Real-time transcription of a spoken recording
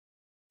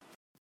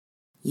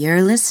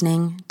You're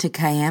listening to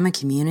Kiama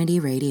Community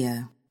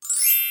Radio.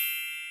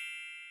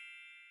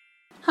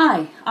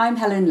 Hi, I'm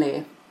Helen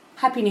Lear.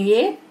 Happy New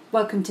Year,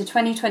 welcome to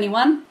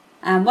 2021,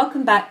 and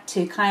welcome back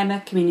to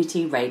Kiama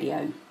Community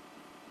Radio.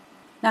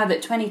 Now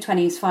that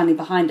 2020 is finally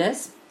behind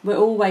us, we're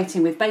all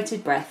waiting with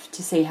bated breath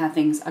to see how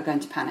things are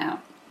going to pan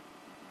out.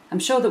 I'm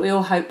sure that we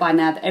all hope by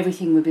now that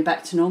everything will be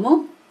back to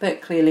normal,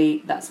 but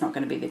clearly that's not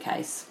going to be the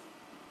case.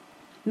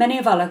 Many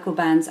of our local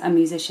bands and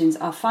musicians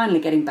are finally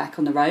getting back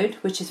on the road,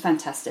 which is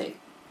fantastic,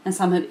 and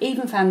some have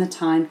even found the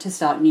time to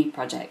start new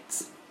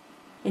projects.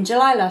 In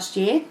July last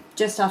year,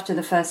 just after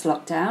the first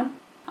lockdown,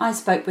 I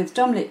spoke with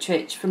Dom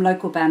Littrich from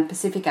local band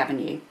Pacific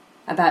Avenue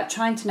about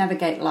trying to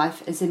navigate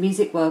life as the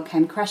music world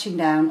came crashing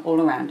down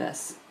all around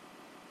us.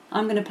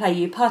 I'm going to play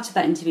you part of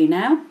that interview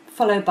now,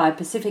 followed by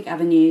Pacific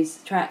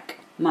Avenue's track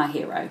My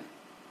Hero.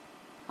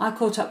 I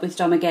caught up with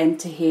Dom again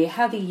to hear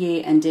how the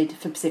year ended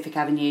for Pacific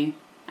Avenue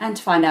and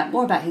to find out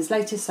more about his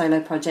latest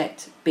solo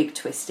project, Big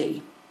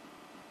Twisty.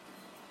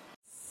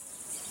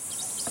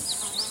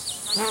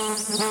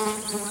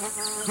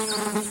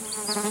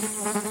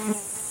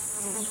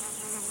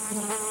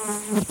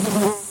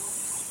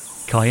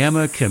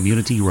 Kiama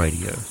Community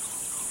Radio.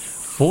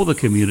 For the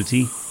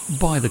community,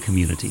 by the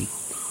community.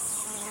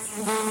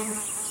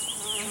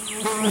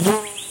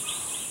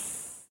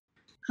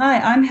 Hi,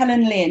 I'm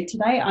Helen Lear.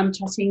 Today I'm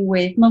chatting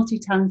with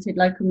multi-talented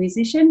local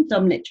musician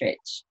Dom Littrich.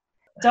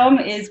 Dom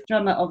is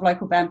drummer of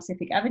local band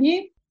Pacific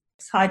Avenue.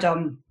 Hi,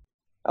 Dom.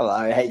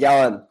 Hello, how you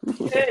going?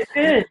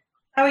 Good.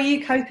 How are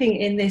you coping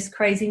in this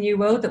crazy new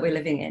world that we're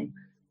living in?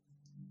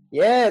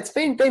 Yeah, it's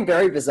been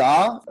very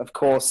bizarre. Of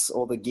course,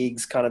 all the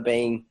gigs kind of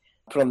being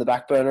put on the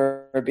back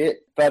burner a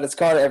bit, but it's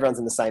kind of everyone's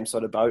in the same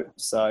sort of boat,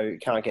 so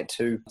can't get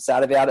too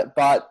sad about it.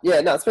 But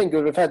yeah, no, it's been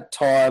good. We've had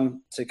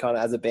time to kind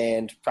of, as a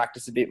band,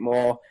 practice a bit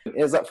more. It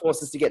was like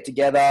forced us to get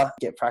together,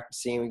 get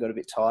practicing. We got a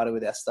bit tighter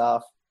with our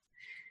stuff.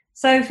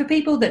 So for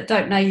people that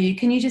don't know you,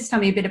 can you just tell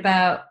me a bit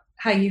about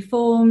how you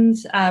formed,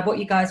 what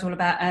you guys are all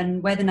about,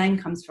 and where the name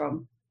comes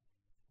from?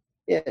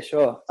 Yeah,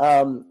 sure.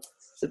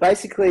 So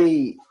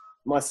basically,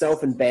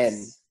 myself and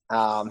Ben,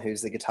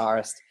 who's the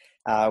guitarist,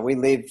 we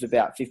lived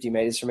about 50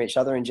 metres from each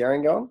other in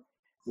Gerringong.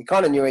 We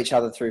kind of knew each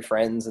other through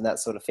friends and that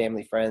sort of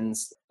family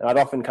friends. And I'd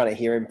often kind of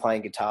hear him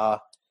playing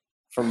guitar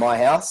from my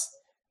house.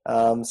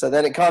 So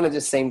then it kind of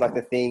just seemed like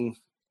the thing.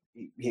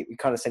 It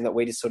kind of seemed that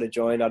we just sort of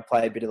joined. I'd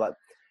play a bit of like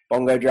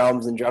bongo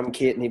drums and drum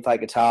kit, and he'd play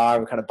guitar,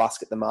 and we kind of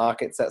busk at the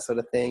markets, that sort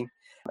of thing.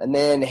 And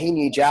then he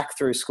knew Jack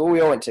through school.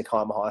 We all went to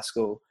Kiama High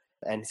School,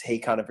 and he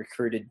kind of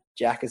recruited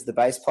Jack as the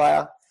bass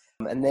player.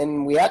 And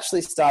then we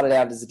actually started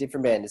out as a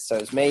different band. So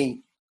it was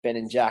me, Ben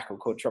and Jack, were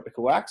called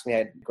Tropical Wax. We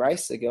had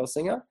Grace, a girl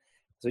singer.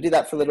 So we did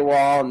that for a little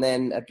while, and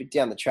then a bit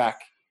down the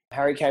track,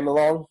 Harry came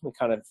along. We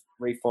kind of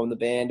reformed the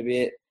band a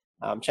bit,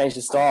 changed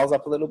the styles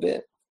up a little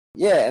bit.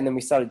 Yeah, and then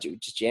we started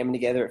just jamming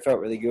together. It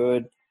felt really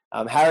good.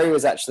 Harry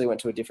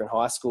went to a different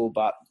high school,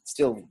 but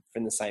still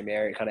from the same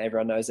area. Kind of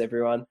everyone knows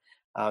everyone.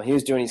 He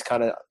was doing his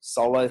kind of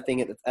solo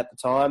thing at the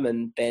time,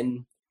 and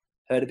Ben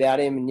heard about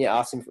him and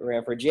asked him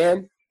around for a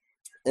jam.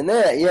 And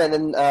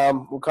then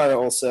we're kind of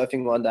all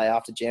surfing one day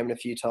after jamming a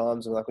few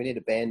times. And we're like, we need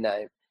a band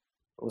name.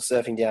 We were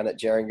surfing down at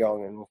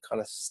Gerringong and we're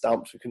kind of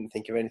stumped. We couldn't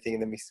think of anything.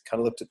 And then we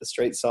kind of looked at the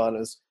street sign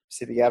as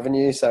Pacific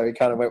Avenue. So we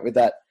kind of went with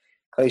that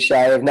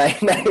cliche of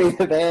naming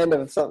the band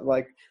of something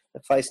like a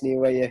place near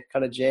where you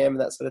kind of jam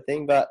and that sort of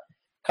thing. But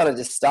kind of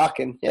just stuck,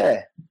 and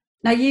yeah.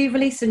 Now, you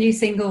released a new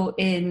single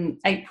in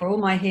April,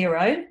 My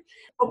Hero.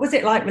 What was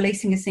it like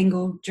releasing a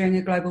single during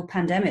a global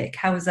pandemic?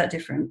 How was that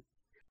different?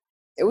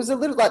 It was a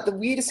little like, the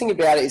weirdest thing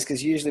about it is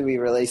because usually we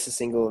release a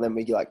single and then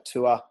we like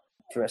tour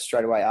for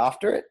straight away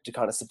after it to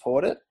kind of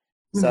support it.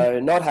 Mm-hmm. So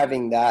not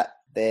having that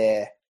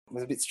there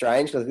was a bit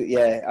strange because,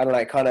 I don't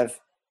know, kind of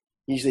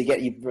usually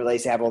you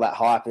release, have all that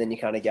hype, and then you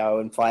kind of go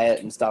and play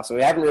it and stuff. So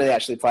we haven't really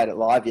actually played it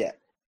live yet,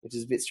 which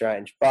is a bit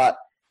strange. But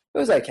it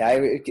was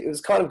okay. It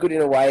was kind of good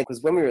in a way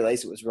because when we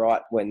released it was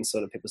right when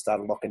sort of people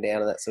started locking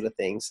down and that sort of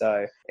thing.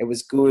 So it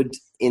was good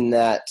in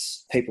that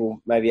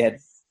people maybe had a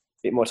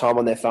bit more time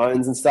on their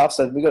phones and stuff.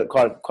 So we got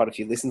quite a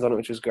few listens on it,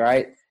 which was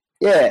great.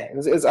 Yeah, it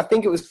was I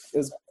think it was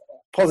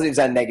positives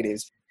and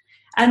negatives.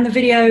 And the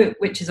video,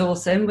 which is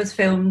awesome, was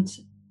filmed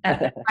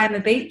at Kiama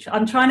Beach. I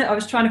was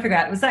trying to figure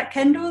out, was that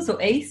Kendall's or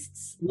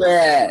East's?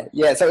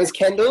 Yeah. So it was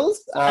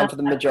Kendall's for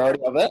the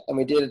majority of it, and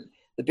we did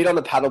the bit on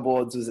the paddle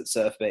boards was at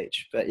Surf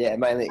Beach, but yeah,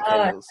 mainly at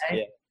Kendall's.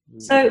 Okay. Yeah.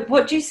 So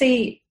what do you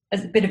see,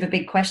 as a bit of a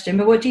big question,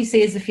 but what do you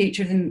see as the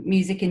future of the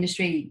music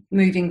industry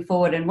moving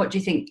forward, and what do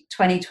you think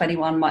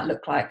 2021 might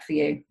look like for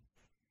you?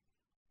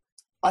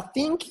 I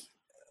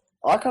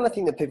kind of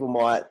think that people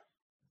might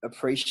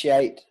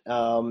appreciate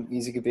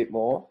music a bit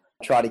more,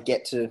 try to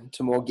get to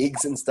more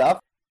gigs and stuff,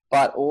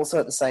 but also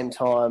at the same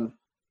time,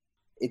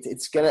 I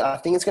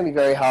think it's gonna be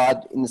very hard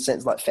in the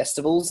sense like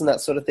festivals and that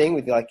sort of thing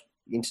with like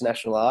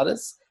international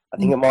artists. I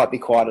think it might be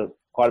quite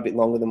a bit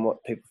longer than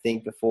what people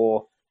think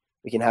before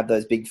we can have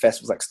those big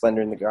festivals like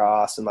Splendor in the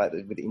Grass and like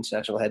with the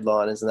international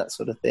headliners and that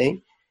sort of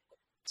thing.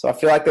 So I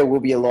feel like there will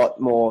be a lot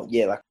more,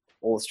 like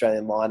all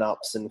Australian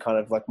lineups and kind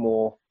of like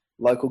more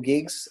local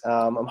gigs.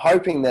 I'm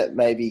hoping that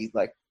maybe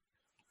like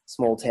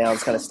small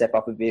towns kind of step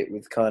up a bit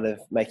with kind of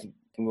making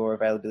more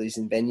availabilities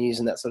in venues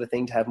and that sort of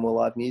thing to have more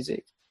live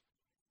music.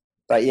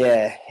 But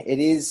yeah,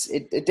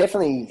 it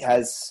definitely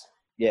has,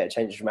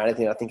 changed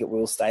dramatically. And I think it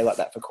will stay like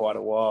that for quite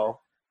a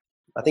while.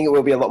 I think it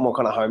will be a lot more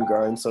kind of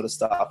homegrown sort of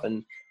stuff.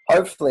 And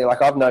hopefully,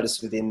 like I've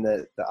noticed within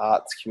the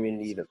arts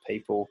community that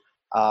people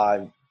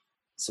are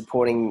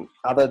supporting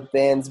other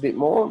bands a bit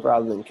more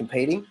rather than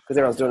competing, because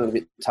everyone's doing it a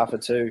bit tougher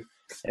too.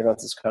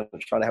 Everyone's just kind of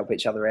trying to help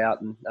each other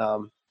out and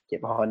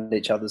get behind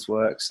each other's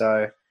work.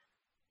 So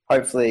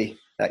hopefully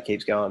that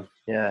keeps going.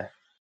 Yeah.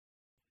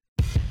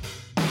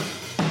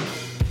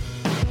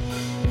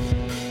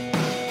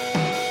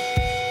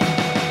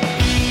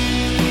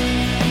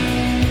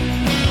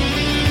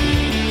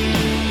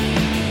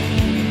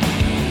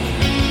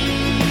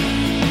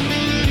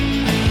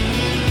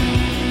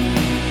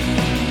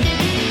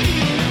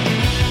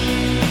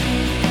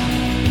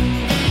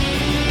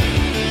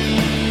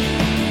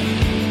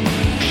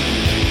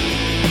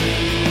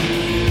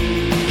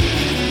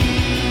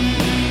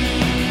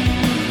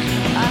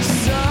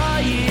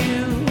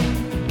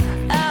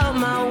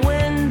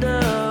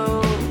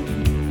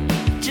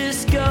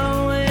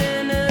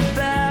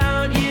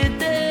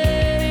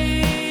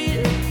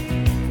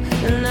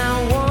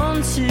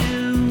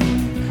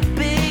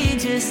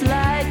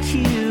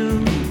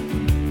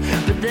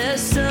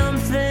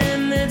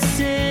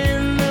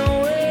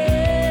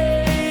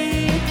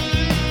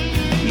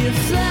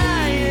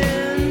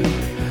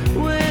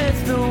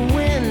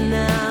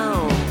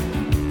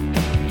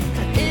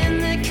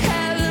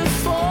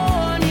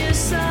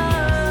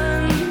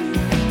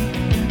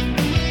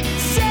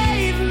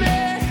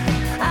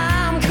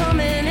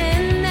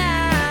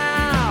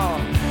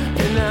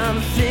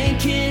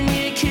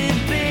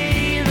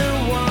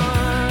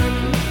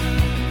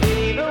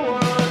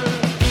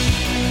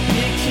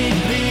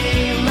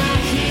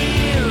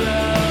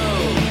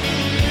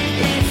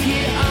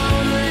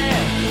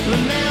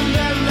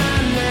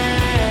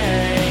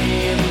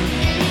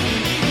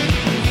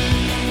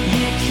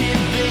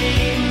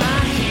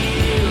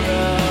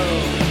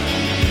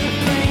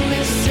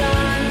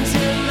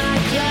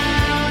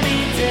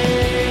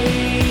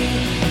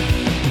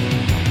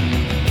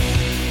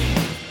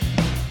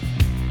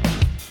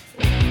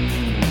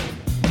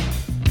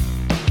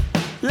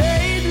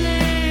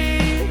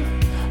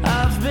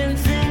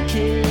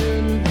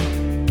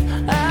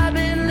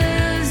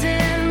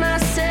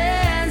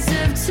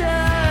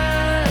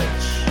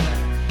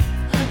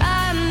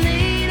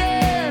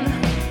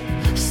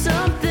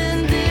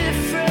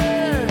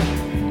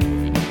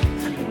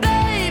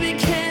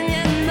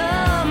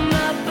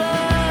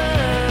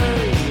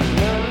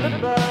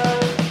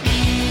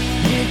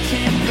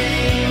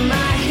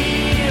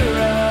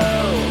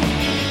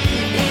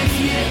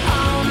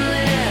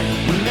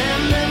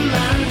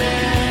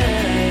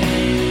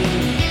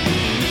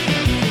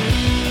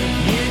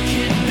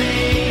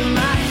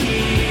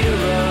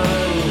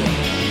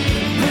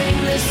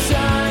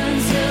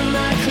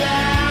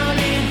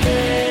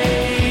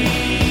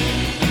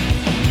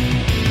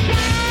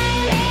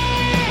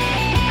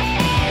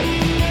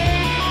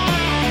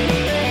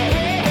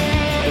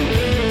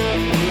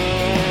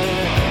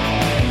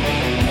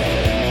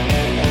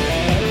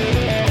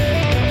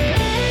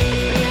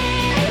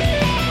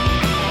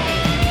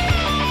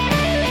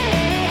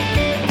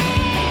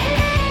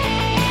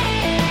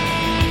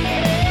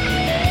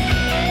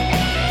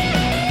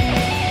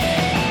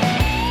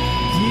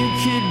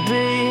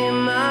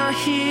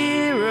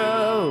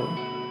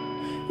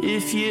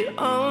 If you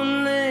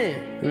only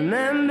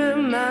remember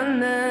my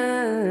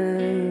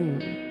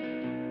name,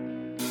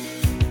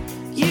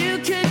 you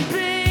could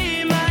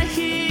be my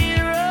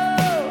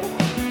hero,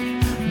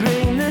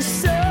 bring the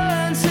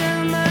sun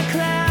to my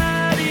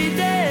cloudy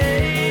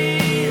day.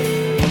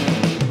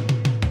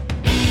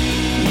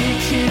 You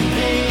could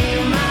be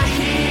my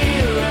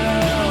hero,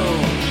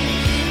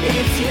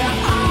 if you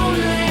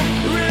only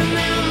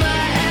remember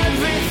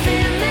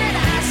everything that I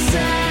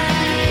say.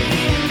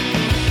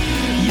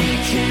 You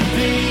could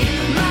be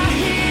my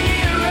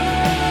hero,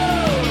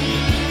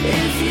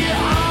 if you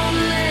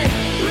only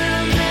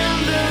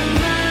remember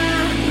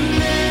my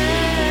name.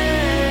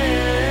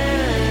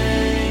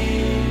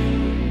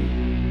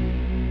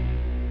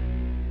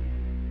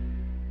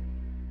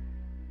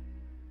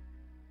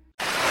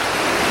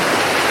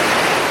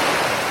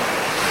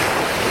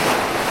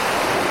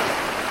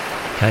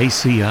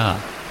 KCR,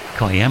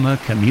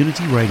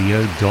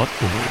 KiamaCommunityRadio.org.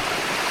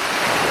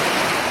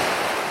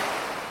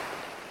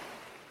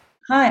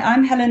 Hi,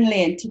 I'm Helen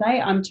Lee, and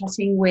today I'm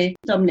chatting with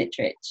Dom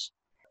Littrich.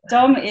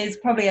 Dom is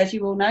probably, as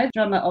you all know,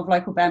 drummer of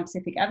local band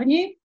Pacific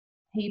Avenue.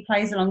 He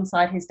plays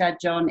alongside his dad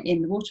John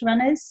in the Water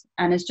Runners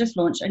and has just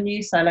launched a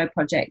new solo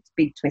project,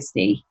 Big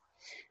Twisty.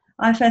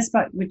 I first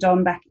spoke with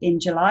Dom back in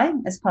July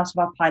as part of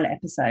our pilot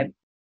episode.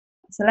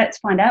 So let's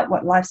find out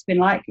what life's been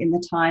like in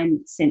the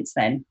time since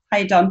then.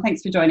 Hey Dom,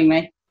 thanks for joining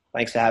me.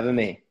 Thanks for having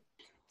me.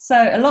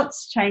 So a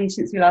lot's changed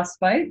since we last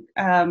spoke.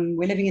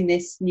 We're living in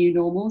this new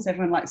normal, as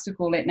everyone likes to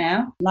call it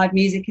now. Live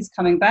music is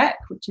coming back,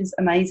 which is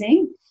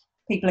amazing.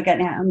 people are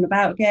getting out and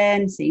about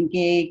again, seeing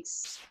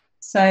gigs.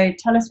 So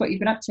tell us what you've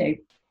been up to.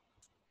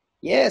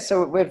 Yeah,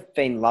 so we've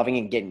been loving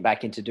and getting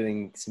back into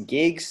doing some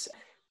gigs.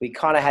 We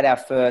kind of had our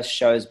first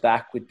shows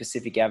back with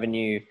Pacific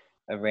Avenue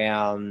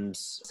around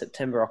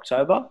September,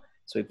 October.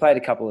 So we played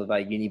a couple of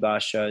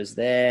Unibar shows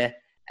there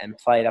and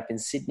played up in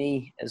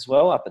Sydney as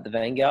well, up at the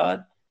Vanguard.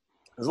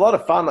 It was a lot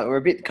of fun. Like, we were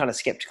a bit kind of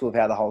skeptical of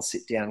how the whole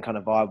sit-down kind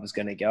of vibe was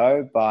going to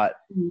go, but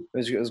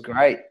it was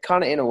great.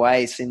 Kind of in a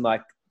way, it seemed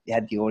like you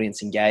had the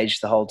audience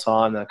engaged the whole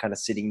time. They were kind of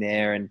sitting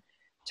there and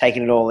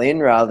taking it all in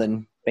rather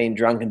than being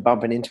drunk and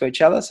bumping into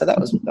each other. So that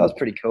was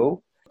pretty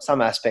cool.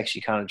 Some aspects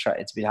you kind of try,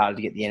 it's a bit harder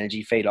to get the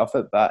energy feed off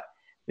it, but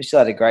we still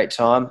had a great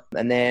time.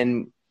 And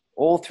then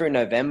all through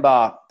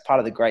November, part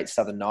of the Great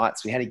Southern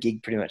Nights, we had a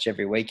gig pretty much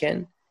every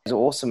weekend. It was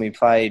awesome. We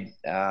played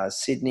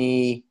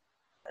Sydney,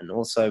 and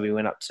also we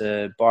went up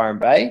to Byron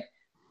Bay,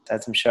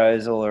 had some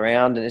shows all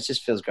around, and it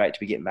just feels great to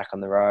be getting back on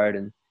the road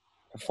and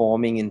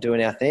performing and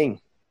doing our thing.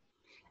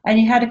 And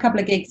you had a couple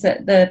of gigs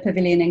at the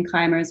Pavilion in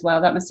Kiama as well.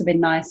 That must have been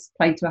nice,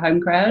 playing to a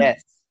home crowd.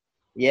 Yes.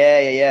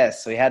 Yeah.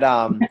 So we had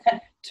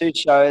 2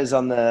 shows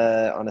on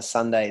a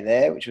Sunday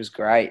there, which was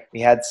great.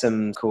 We had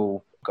some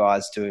cool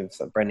guys doing,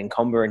 like Brendan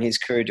Comber and his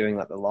crew doing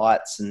like the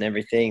lights and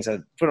everything.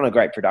 So put on a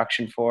great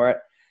production for it.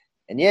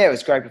 And yeah, it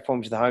was great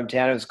performing to the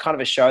hometown. It was kind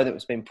of a show that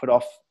was being put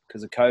off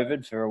because of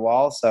COVID for a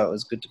while. So it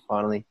was good to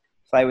finally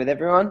play with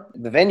everyone.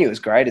 The venue was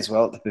great as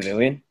well at the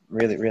Pavilion.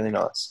 Really, really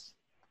nice.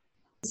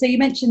 So you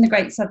mentioned the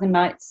Great Southern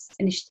Nights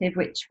initiative,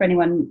 which for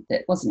anyone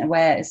that wasn't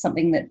aware is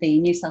something that the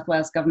New South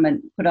Wales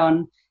government put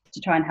on to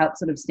try and help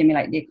sort of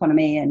stimulate the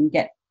economy and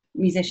get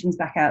musicians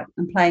back out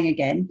and playing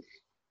again.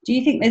 Do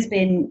you think there's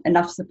been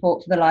enough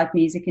support for the live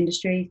music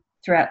industry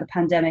throughout the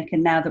pandemic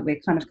and now that we're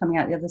kind of coming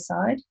out the other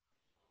side?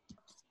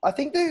 I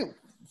think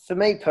for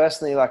me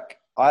personally, like,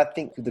 I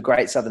think the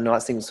Great Southern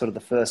Nights thing was sort of the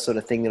first sort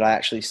of thing that I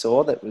actually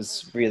saw that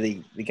was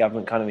really the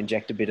government kind of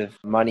inject a bit of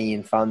money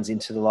and funds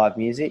into the live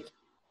music.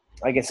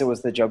 I guess it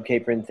was the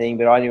JobKeeper and thing,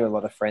 but I knew a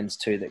lot of friends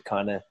too that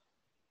kind of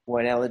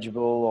weren't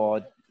eligible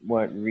or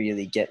weren't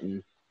really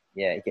getting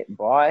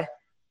by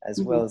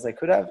as well as they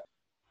could have.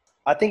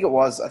 I think it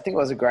was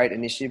a great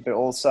initiative, but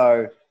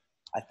also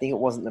I think it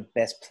wasn't the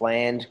best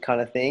planned kind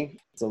of thing.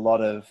 There's a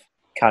lot of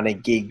kind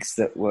of gigs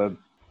that were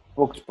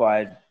booked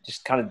by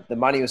just kind of the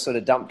money was sort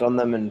of dumped on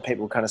them and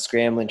people were kind of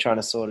scrambling, trying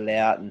to sort it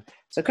out. And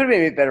so it could have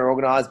been a bit better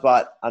organised,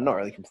 but I'm not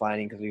really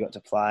complaining because we got to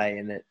play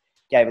and it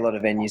gave a lot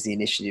of venues the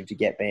initiative to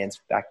get bands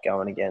back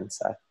going again.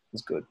 So it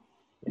was good.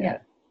 Yeah.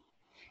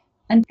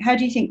 And how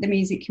do you think the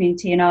music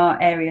community in our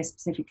area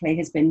specifically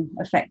has been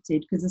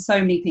affected? Because there's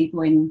so many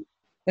people in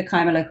the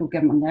Kiama local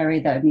government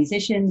area that are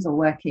musicians or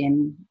work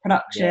in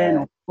production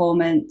or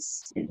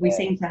performance. We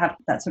seem to have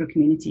that sort of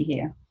community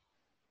here.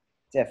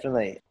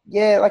 Definitely.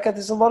 Yeah, like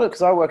there's a lot of,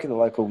 because I work in the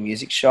local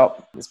music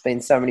shop, there's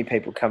been so many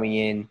people coming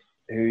in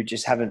who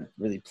just haven't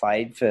really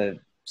played for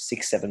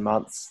 6-7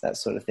 months, that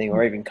sort of thing,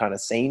 or even kind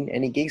of seen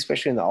any gigs,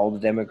 especially in the older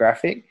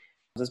demographic.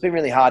 So it's been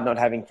really hard not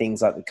having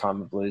things like the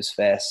Kiama Blues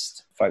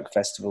Fest, folk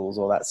festivals,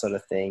 all that sort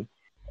of thing.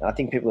 And I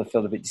think people have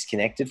felt a bit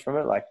disconnected from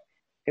it. Like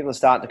people are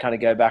starting to kind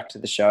of go back to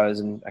the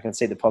shows and I can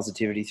see the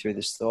positivity through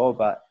the store.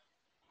 But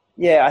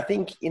yeah, I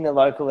think in the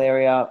local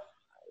area,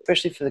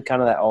 especially for the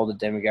kind of that older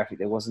demographic,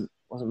 there wasn't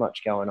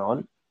much going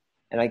on.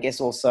 And I guess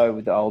also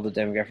with the older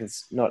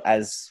demographics, not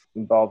as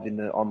involved in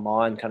the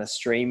online kind of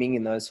streaming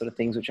and those sort of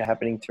things which are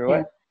happening through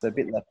it. So a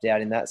bit left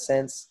out in that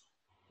sense.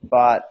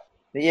 But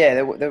yeah,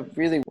 there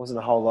really wasn't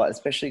a whole lot,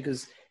 especially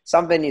because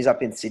some venues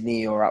up in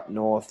Sydney or up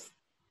north,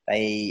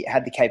 they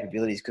had the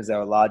capabilities because they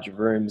were larger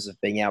rooms of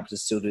being able to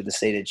still do the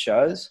seated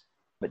shows.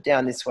 But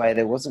down this way,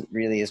 there wasn't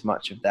really as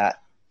much of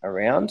that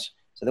around.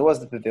 So there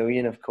was the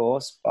Pavilion, of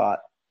course,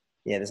 but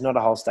yeah, there's not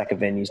a whole stack of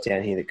venues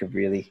down here that could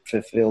really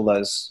fulfill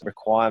those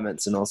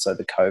requirements and also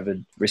the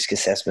COVID risk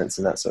assessments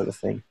and that sort of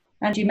thing.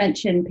 And you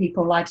mentioned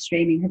people live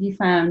streaming. Have you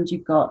found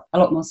you've got a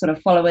lot more sort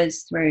of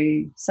followers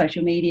through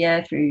social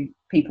media, through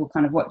people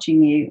kind of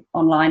watching you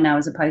online now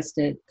as opposed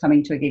to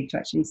coming to a gig to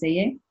actually see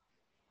you?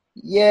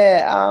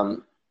 Yeah.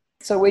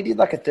 So we did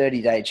like a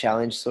 30-day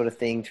challenge sort of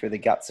thing through the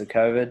guts of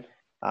COVID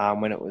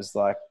when it was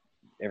like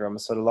everyone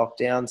was sort of locked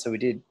down. So we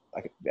did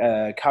like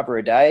a cover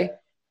a day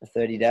for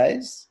 30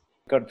 days.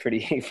 Got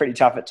pretty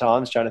tough at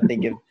times trying to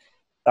think of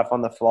stuff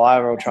on the fly.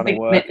 We're all trying to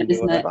work and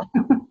do whatever.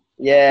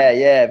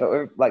 Yeah. But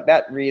we're, like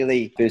that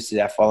really boosted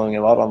our following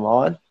a lot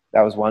online.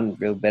 That was one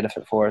real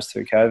benefit for us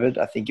through COVID.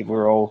 I think if we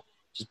were all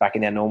just back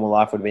in our normal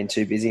life, would have been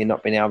too busy and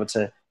not been able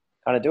to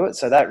kind of do it.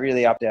 So that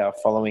really upped our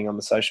following on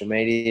the social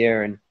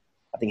media and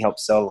I think helped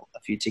sell a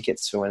few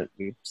tickets for when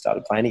we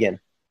started playing again.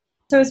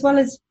 So as well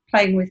as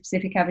playing with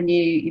Pacific Avenue,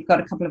 you've got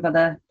a couple of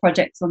other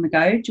projects on the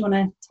go. Do you want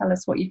to tell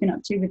us what you've been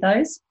up to with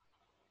those?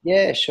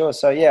 Yeah, sure.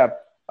 So yeah,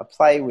 I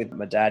play with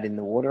my dad in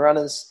the Water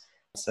Runners.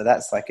 So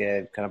that's like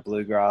a kind of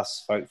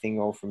bluegrass folk thing,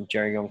 all from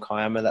Gerringong,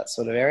 Kiama, that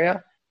sort of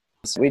area.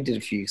 So we did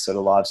a few sort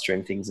of live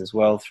stream things as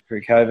well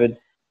through COVID,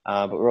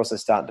 but we're also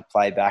starting to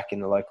play back in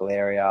the local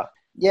area.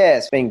 Yeah,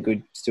 it's been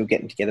good still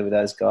getting together with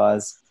those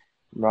guys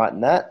and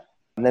writing that.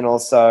 And then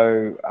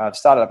also I've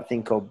started up a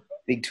thing called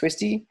Big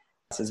Twisty.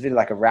 So it's a bit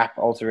like a rap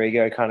alter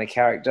ego kind of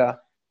character.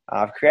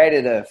 I've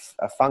created a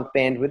funk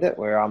band with it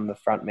where I'm the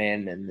front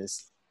man, and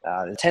there's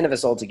 10 of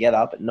us all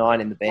together, but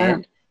 9 in the band.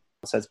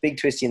 Wow. So it's Big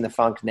Twisty and the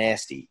Funk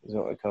Nasty is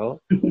what we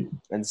call it.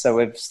 And so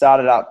we've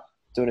started up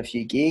doing a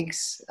few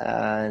gigs,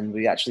 and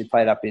we actually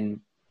played up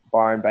in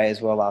Byron Bay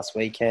as well last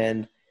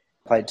weekend.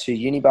 Played 2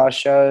 Unibar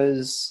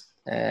shows,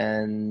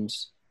 and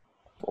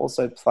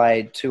also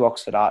played 2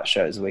 Oxford Art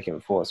shows the weekend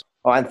before.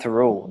 And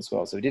Thirroul as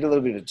well. So we did a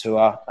little bit of a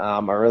tour. I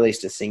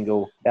released a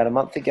single about a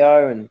month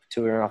ago and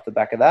touring off the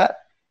back of that.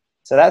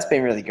 So that's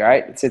been really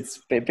great. It's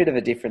a bit of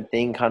a different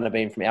thing, kind of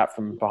being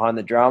from behind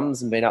the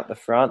drums and being up the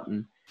front,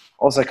 and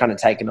also kind of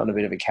taking on a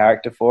bit of a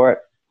character for it.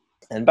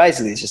 And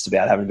basically it's just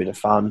about having a bit of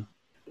fun,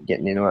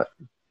 getting into it.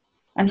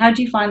 And how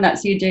do you find that?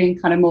 So you're doing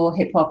kind of more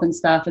hip hop and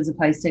stuff as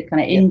opposed to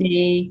kind of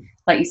indie?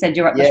 Like you said,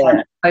 you're up the front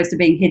as opposed to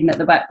being hidden at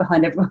the back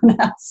behind everyone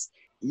else.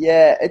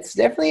 Yeah, it's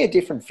definitely a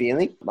different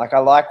feeling. Like I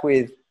like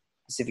with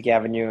Pacific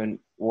Avenue and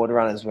Water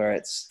Runners where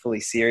it's fully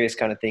serious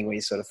kind of thing, where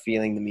you're sort of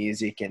feeling the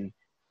music, and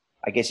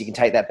I guess you can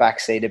take that back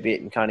seat a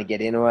bit and kind of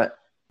get into it.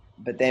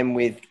 But then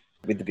with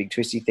the Big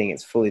Twisty thing,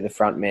 it's fully the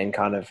front man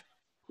kind of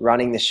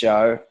running the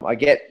show. I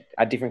get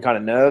a different kind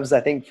of nerves,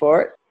 I think,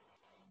 for it.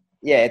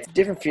 Yeah, it's a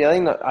different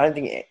feeling. I don't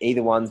think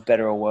either one's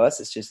better or worse.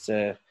 It's just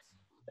a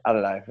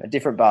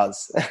different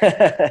buzz.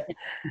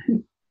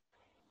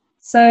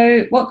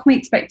 So what can we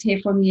expect to hear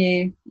from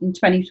you in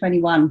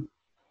 2021?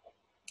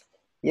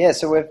 Yeah,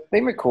 so we've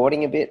been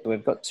recording a bit.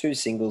 We've got 2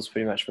 singles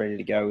pretty much ready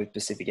to go with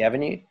Pacific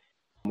Avenue.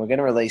 We're going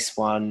to release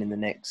one in the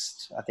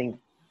next, I think,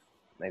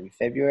 maybe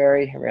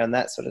February, around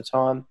that sort of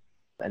time.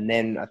 And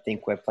then I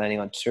think we're planning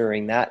on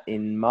touring that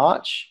in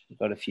March. We've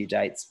got a few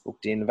dates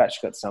booked in. We've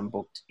actually got some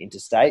booked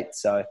interstate.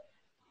 So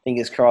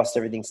fingers crossed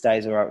everything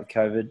stays all right with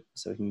COVID,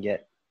 so we can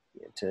get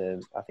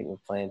to, I think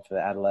we've planned for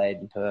Adelaide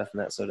and Perth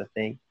and that sort of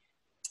thing.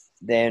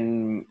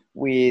 Then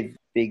with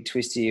Big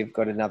Twisty, we've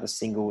got another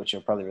single which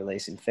I'll probably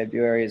release in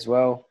February as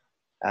well.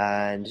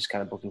 And just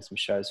kind of booking some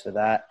shows for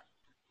that.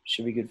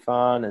 Should be good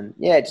fun. And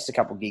yeah, just a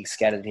couple of gigs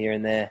scattered here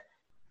and there.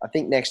 I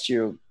think next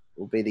year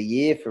will be the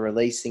year for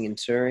releasing and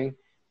touring.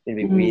 It's been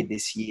a bit weird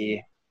this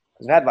year.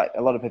 We've had like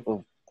a lot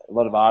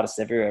of artists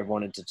everywhere have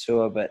wanted to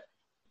tour, but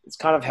it's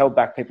kind of held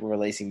back people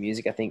releasing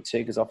music, I think, too,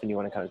 because often you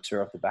want to kind of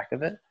tour off the back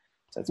of it.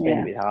 So it's been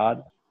a bit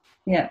hard.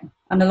 Yeah.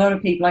 And a lot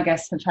of people, I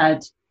guess, have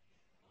had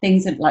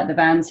things that, like the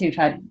bands who've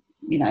had,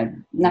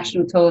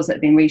 national tours that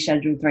have been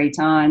rescheduled 3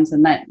 times,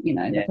 and that,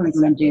 they're probably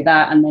going to do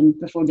that and then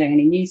before doing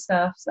any new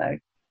stuff. So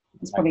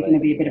it's probably going to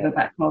be a bit of a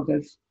backlog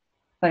of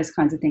those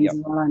kinds of things as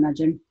well, I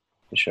imagine.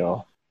 For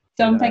sure.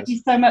 John, thank you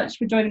so much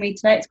for joining me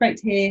today. It's great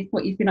to hear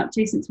what you've been up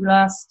to since we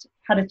last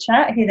had a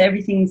chat. I hear that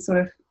everything's sort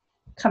of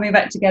coming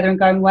back together and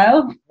going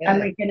well. Yeah.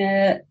 And we're going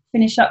to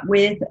finish up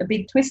with a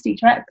Big Twisty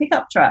track,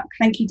 Pickup Truck.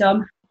 Thank you,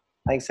 Dom.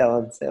 Thanks,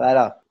 Helen. See you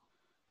later.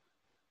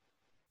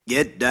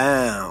 Get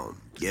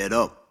down, get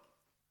up.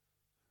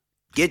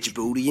 Get your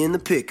booty in the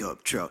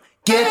pickup truck.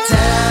 Get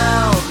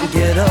down,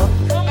 get up.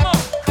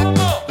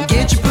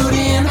 Get your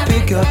booty in the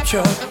pickup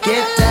truck.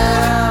 Get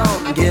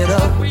down, get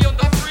up.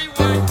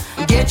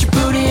 Get your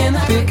booty in the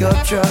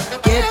pickup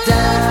truck. Get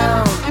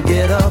down,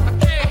 get up.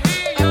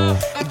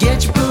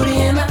 Get your booty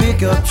in the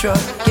pickup truck.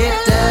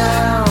 Get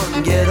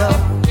down, get up.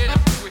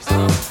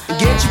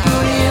 Get your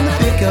booty in the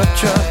pickup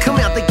truck. Come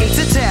out the gates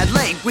a tad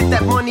late with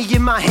that money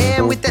in my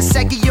hand, with that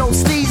saggy old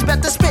steez,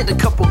 about to spend a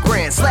couple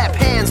grand. Slap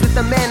hands with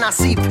the man I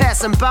see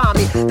passing by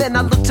me. Then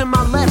I look to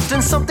my left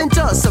and something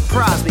does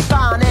surprise me.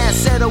 Fine ass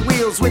set of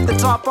wheels with the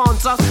top on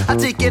top. I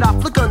take it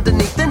off, look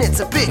underneath, then it's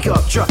a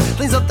pickup truck.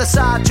 Leans up the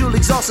side, dual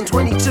exhaust and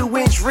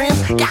 22-inch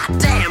rims. God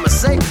damn, I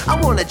say, I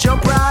wanna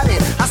jump right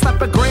in. I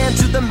slap a grand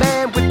to the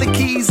man with the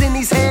keys in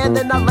his hand,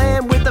 then I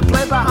land with the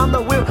plan behind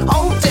the wheel.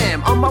 Oh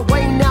damn, on my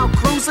way now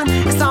cruising.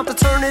 It's time to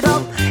turn it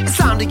up. It's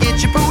time to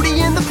get your booty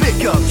in the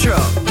pickup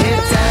truck.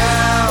 Get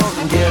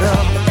down, get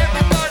up.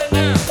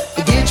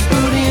 Get your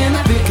booty in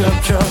the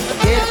pickup truck.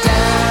 Get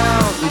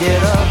down,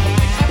 get up.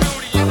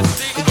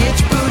 Get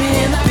your booty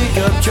in the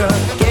pickup truck.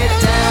 Get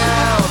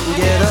down,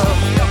 get up.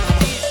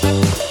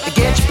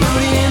 Get your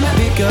booty in the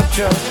pickup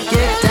truck.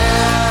 Get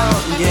down,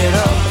 get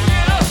up.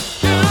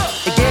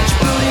 Get your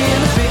booty in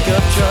the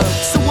pickup truck.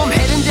 So I'm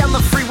heading down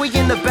the freeway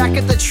in the back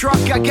of the truck.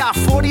 I got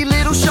 40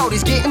 little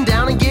shorties getting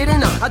down and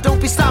getting up. I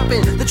don't be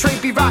stopping, the tray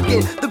be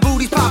rocking, the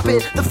booty's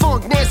popping, the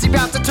funk nasty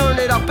about to turn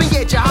it up and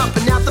get you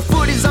hopping. Now the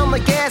foot is on the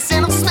gas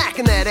and I'm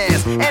smacking that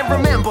ass. And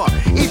remember,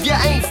 if you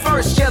ain't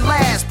first, you're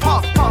last.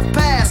 Puff, puff,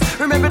 pass.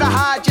 Remember to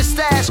hide your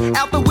stash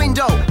out the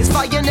window. It's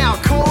fire now,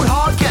 cold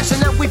hard cash.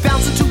 And now we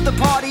bouncing to the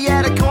party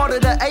at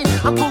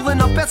 7:45. I'm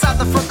pulling up outside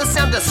the front, the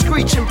sound of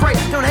screeching brake.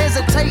 Don't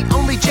hesitate,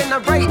 only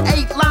generate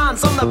 8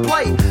 lines on the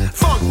plate.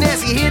 Funk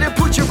nasty here to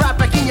put you right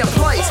back in your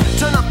place.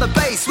 Turn up the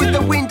bass with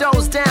the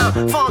windows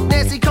down. Funk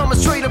nasty coming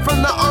straight up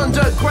from the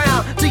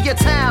underground to your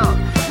town.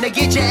 Now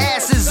get your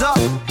asses up.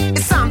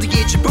 It's time to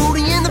get your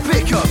booty in the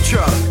pickup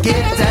truck.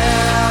 Get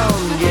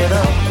down, get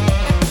up.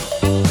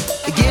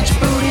 Get your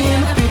booty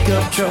in the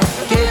pickup truck.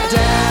 Get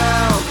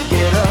down,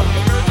 get up.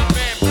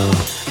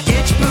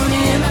 Get your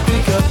booty in the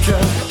pickup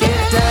truck.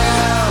 Get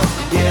down,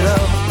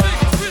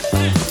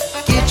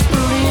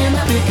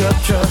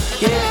 truck.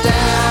 Get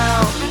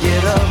down,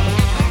 get up.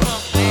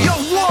 Yo,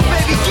 war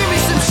baby, give me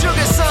some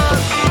sugar, son.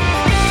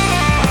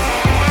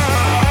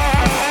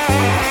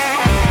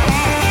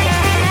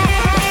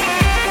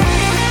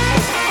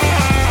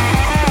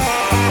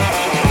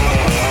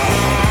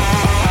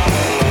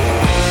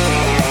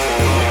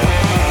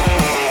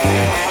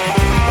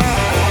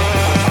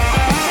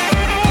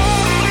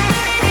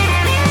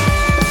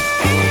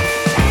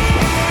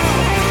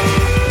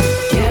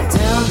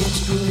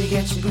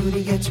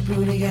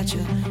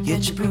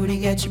 Get your booty,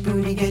 get your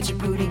booty, get your booty, get your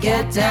booty,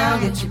 get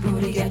down, get your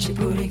booty, get your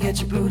booty, get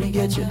your booty,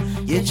 get your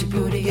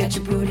booty, get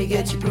your booty,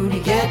 get your booty,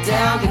 get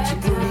down, get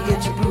your booty,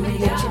 get your booty,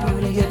 get your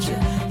booty, get your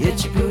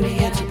booty,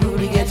 get your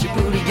booty, get your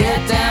booty,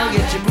 get down,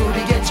 get your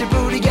booty, get your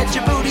booty, get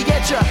your booty,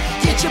 get your booty,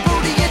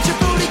 get your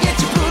booty, get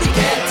your booty,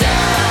 get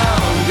down,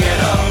 get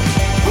up,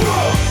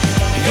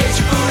 get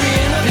your booty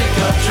in a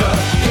pickup truck,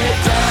 get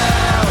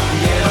down,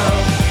 get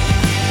up,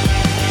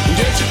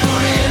 get your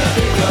booty in a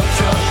pickup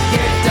truck,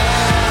 get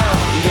down,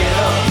 get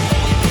up,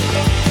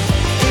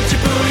 get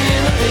your booty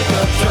in a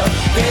pickup truck,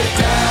 get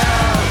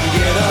down,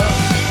 get up,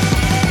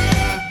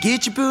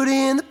 get your booty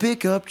in the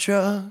pickup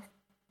truck.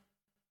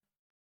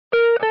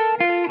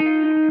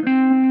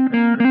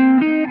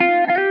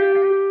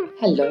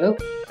 Hello,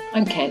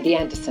 I'm Candy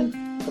Anderson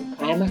from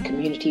Kiama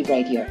Community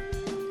Radio.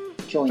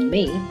 Join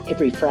me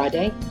every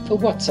Friday for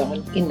What's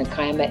On in the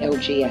Kiama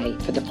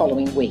LGA for the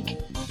following week.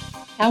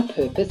 Our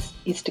purpose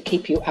is to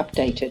keep you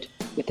updated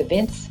with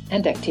events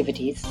and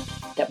activities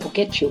that will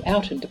get you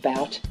out and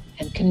about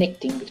and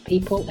connecting with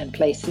people and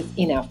places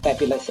in our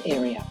fabulous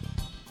area.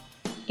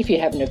 If you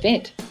have an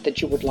event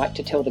that you would like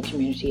to tell the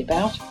community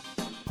about,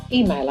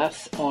 email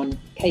us on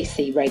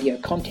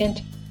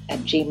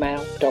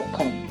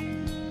kcradiocontent@gmail.com.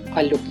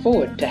 I look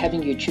forward to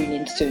having you tune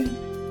in soon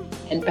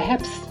and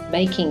perhaps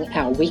making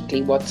our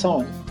weekly What's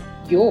On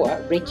your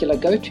regular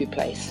go-to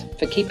place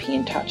for keeping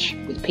in touch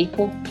with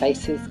people,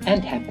 places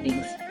and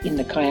happenings in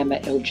the Kiama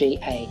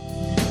LGA.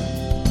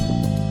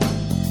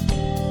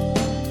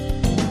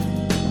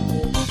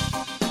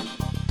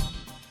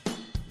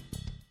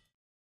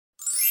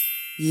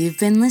 You've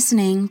been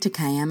listening to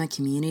Kiama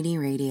Community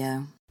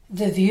Radio.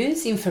 The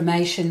views,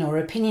 information or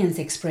opinions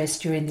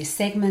expressed during this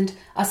segment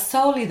are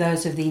solely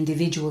those of the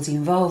individuals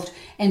involved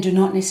and do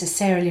not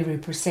necessarily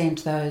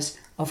represent those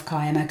of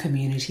Kiama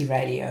Community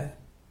Radio.